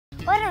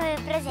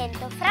vi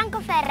presento Franco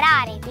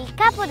Ferrari, il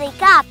capo dei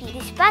capi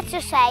di Spazio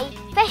Sei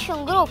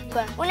Fashion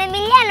Group, un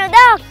emiliano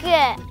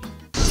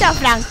doc! Ciao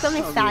Franco,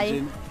 come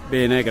stai?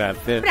 Bene,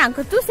 grazie.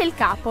 Franco, tu sei il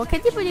capo, che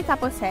tipo di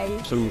capo sei?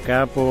 Sono un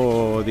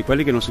capo di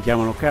quelli che non si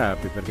chiamano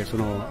capi, perché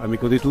sono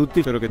amico di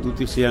tutti, spero che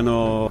tutti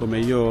siano come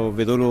io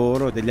vedo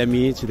loro, degli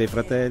amici, dei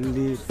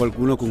fratelli,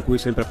 qualcuno con cui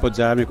sempre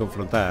appoggiarmi e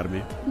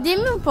confrontarmi.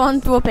 Dimmi un po' un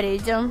tuo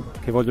pregio.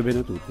 Che voglio bene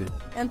a tutti.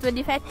 E un tuo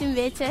difetto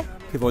invece?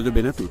 Che voglio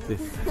bene a tutti.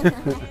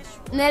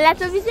 Nella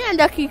tua visione ad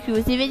occhi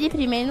chiusi, vedi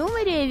prima i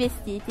numeri o i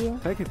vestiti?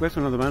 Sai che questa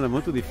è una domanda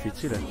molto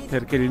difficile,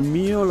 perché il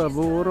mio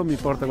lavoro mi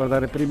porta a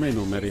guardare prima i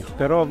numeri,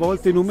 però a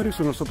volte i numeri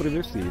sono sopra i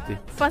vestiti.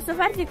 Posso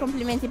farti i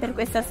complimenti per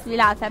questa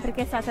sfilata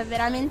perché è stata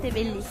veramente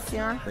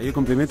bellissima. Io i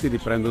complimenti li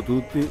prendo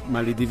tutti,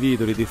 ma li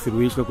divido, li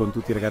distribuisco con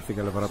tutti i ragazzi che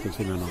hanno lavorato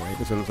insieme a noi,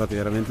 che sono stati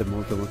veramente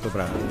molto molto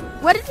bravi.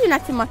 Guardati un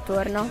attimo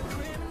attorno.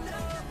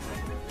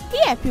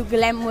 Chi è più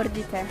glamour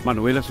di te?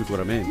 Manuela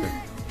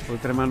sicuramente.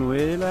 Oltre a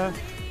Manuela,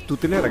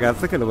 tutte le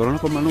ragazze che lavorano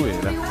con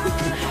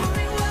Manuela.